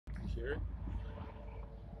here.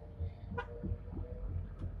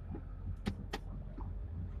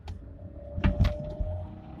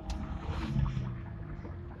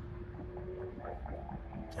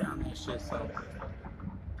 Damn, this shit sounds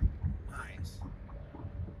nice.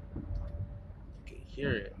 You can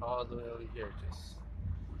hear it all the way over here, just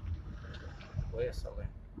whistling.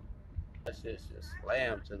 That shit's just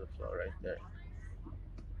slammed to the floor right there.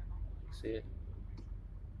 See it?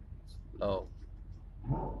 It's low.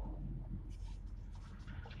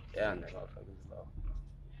 Damn, that motherfucker's low.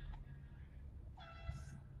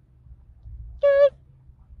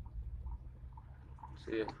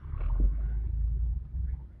 See it?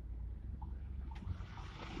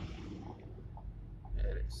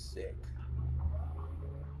 That is sick.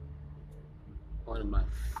 One of my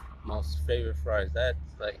most favorite fries. That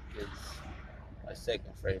like is my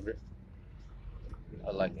second favorite.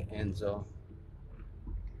 I like an Enzo.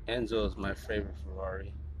 Enzo is my favorite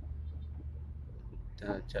Ferrari.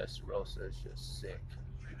 Then Testarossa is just sick.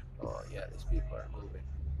 Oh yeah, these people are moving.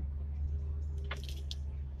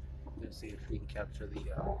 Let's see if we can capture the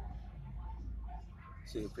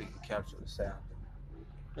sound.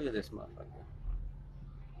 Look at this motherfucker.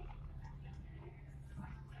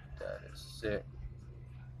 That is sick.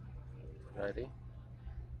 Ready?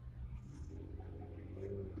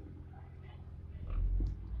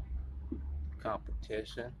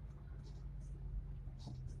 Competition.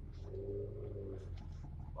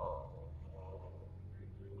 Oh.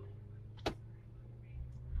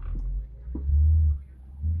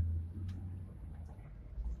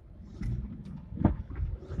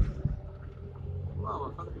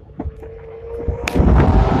 Motherfucker.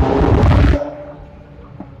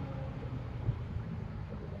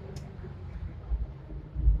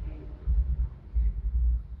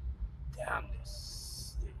 Damn,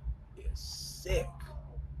 this is sick.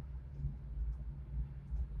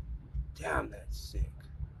 Damn, that's sick.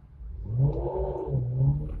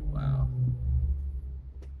 Wow.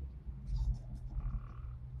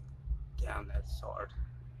 Damn, that's hard.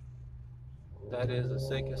 That is the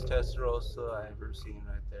sickest Testarossa I've ever seen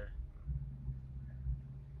right there.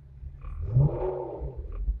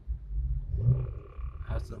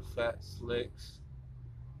 Has some fat slicks.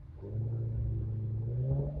 Look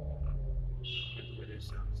at this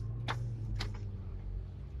sounds.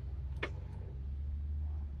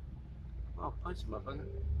 Oh, punch it, motherfucker.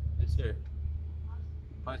 Let's hear it.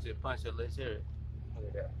 Punch it, let's hear it. Look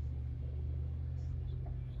at that.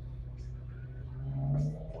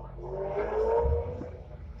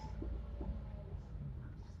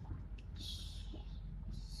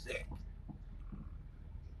 Sick.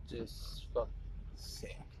 Just fucking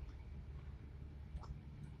sick.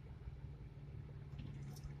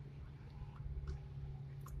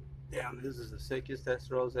 Damn, this is the sickest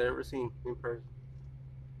Testarossa I've ever seen in person.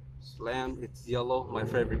 Slam, it's yellow, my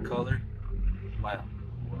favorite color. Wow.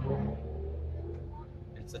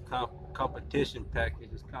 It's a competition package.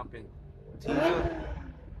 It's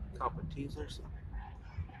competizers.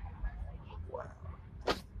 Wow.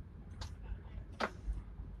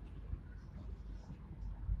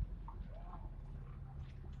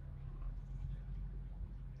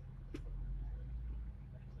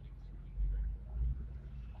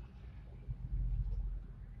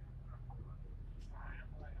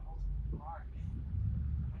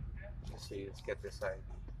 Let's see, let's get this side.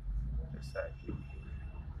 This side.